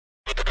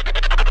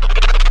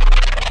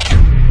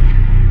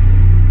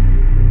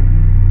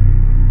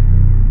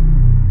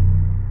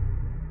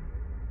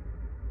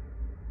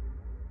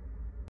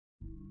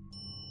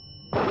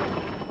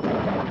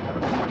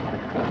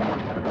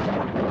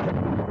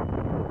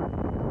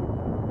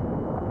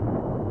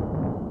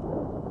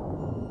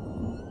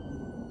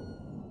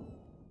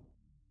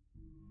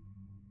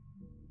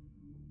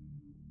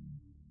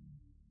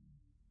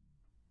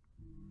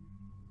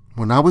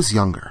When I was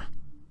younger,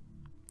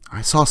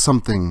 I saw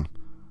something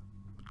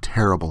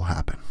terrible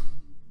happen.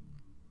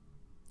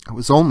 I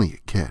was only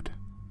a kid,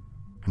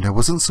 and I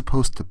wasn't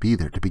supposed to be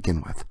there to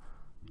begin with.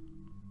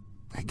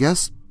 I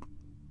guess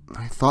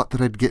I thought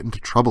that I'd get into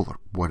trouble or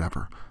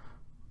whatever,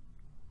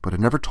 but I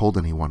never told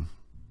anyone.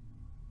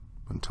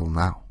 Until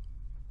now.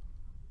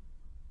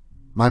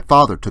 My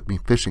father took me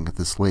fishing at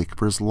this lake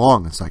for as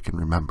long as I can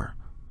remember.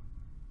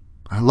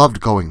 I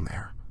loved going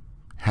there.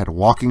 It had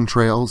walking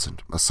trails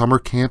and a summer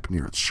camp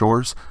near its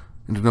shores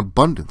and an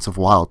abundance of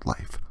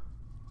wildlife.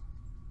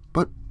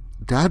 But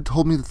Dad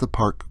told me that the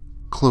park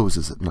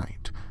closes at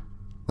night,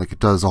 like it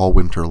does all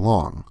winter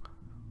long.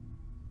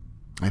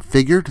 I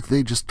figured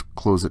they just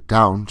close it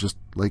down just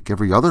like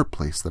every other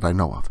place that I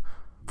know of,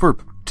 for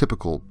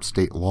typical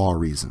state law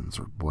reasons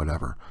or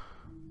whatever.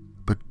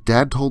 But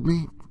Dad told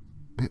me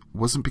it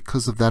wasn't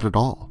because of that at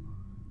all.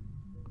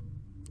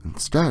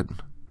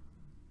 Instead,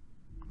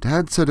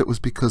 Dad said it was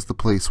because the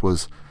place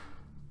was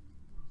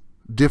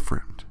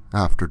different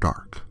after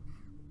dark,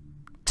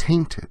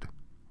 tainted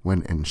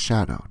when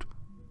enshadowed.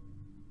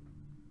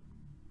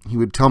 He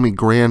would tell me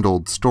grand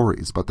old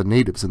stories about the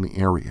natives in the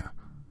area,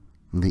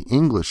 and the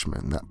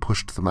Englishmen that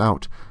pushed them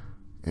out,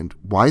 and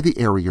why the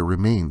area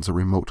remains a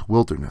remote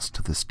wilderness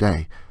to this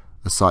day,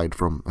 aside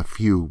from a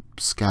few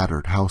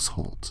scattered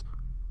households.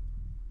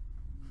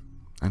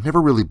 I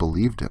never really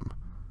believed him,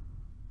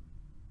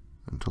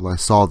 until I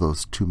saw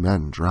those two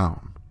men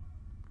drown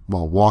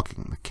while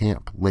walking the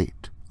camp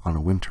late on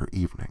a winter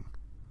evening.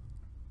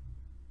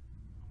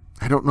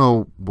 I don't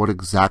know what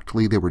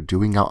exactly they were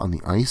doing out on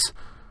the ice,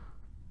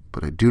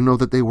 but I do know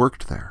that they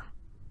worked there.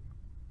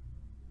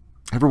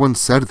 Everyone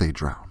said they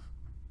drowned.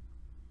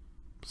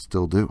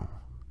 Still do.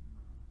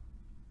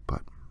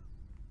 But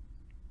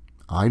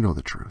I know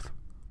the truth.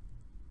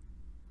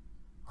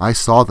 I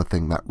saw the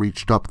thing that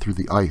reached up through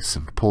the ice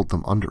and pulled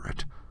them under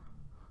it.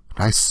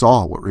 And I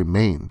saw what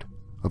remained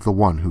of the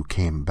one who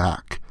came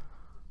back,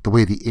 the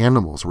way the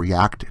animals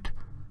reacted,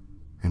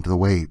 and the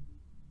way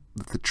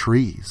that the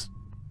trees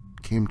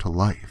came to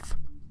life.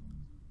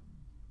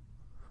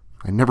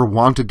 I never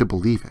wanted to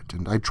believe it,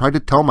 and I tried to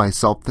tell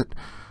myself that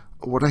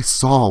what I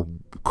saw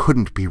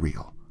couldn't be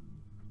real.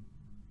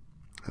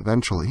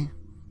 Eventually,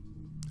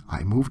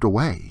 I moved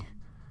away.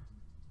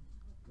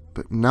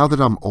 But now that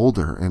I'm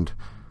older and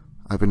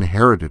I've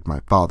inherited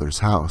my father's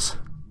house,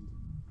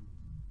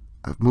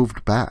 I've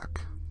moved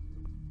back,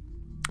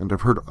 and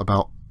I've heard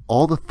about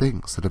all the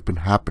things that have been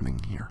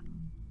happening here.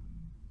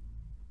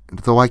 And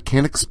though I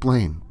can't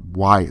explain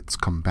why it's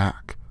come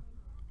back,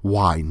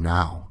 why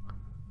now,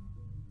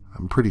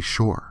 I'm pretty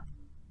sure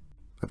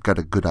I've got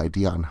a good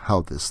idea on how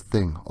this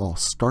thing all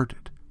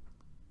started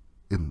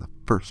in the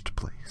first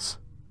place.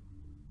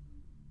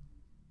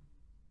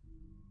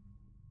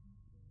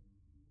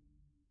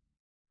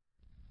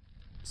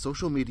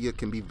 Social media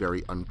can be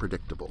very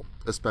unpredictable,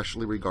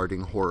 especially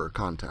regarding horror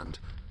content.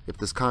 If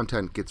this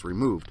content gets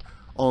removed,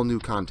 all new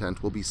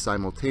content will be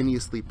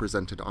simultaneously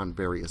presented on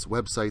various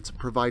websites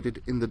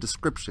provided in the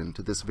description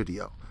to this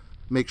video.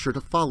 Make sure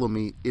to follow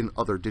me in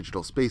other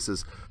digital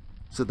spaces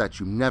so that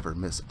you never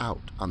miss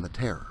out on the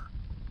terror.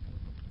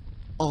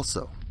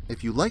 Also,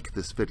 if you like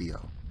this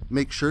video,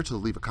 make sure to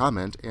leave a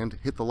comment and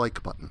hit the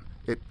like button.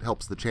 It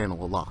helps the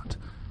channel a lot.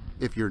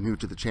 If you're new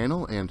to the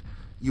channel and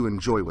you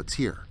enjoy what's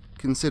here,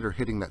 consider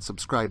hitting that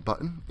subscribe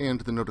button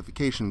and the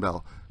notification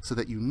bell so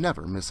that you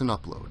never miss an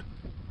upload.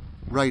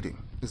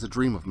 Writing is a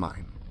dream of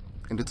mine,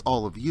 and it's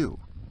all of you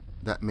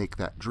that make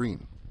that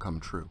dream come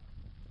true.